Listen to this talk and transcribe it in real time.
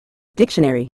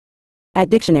Dictionary. At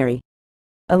dictionary.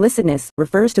 Illicitness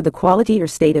refers to the quality or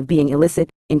state of being illicit,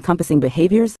 encompassing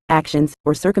behaviors, actions,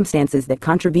 or circumstances that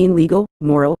contravene legal,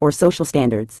 moral, or social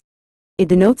standards. It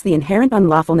denotes the inherent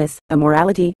unlawfulness,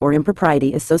 immorality, or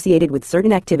impropriety associated with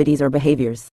certain activities or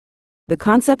behaviors. The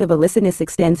concept of illicitness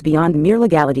extends beyond mere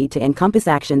legality to encompass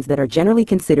actions that are generally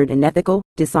considered unethical,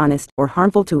 dishonest, or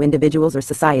harmful to individuals or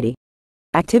society.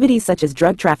 Activities such as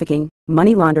drug trafficking,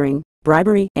 money laundering,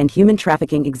 bribery, and human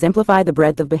trafficking exemplify the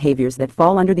breadth of behaviors that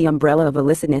fall under the umbrella of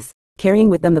illicitness, carrying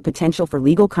with them the potential for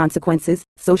legal consequences,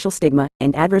 social stigma,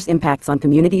 and adverse impacts on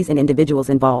communities and individuals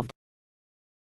involved.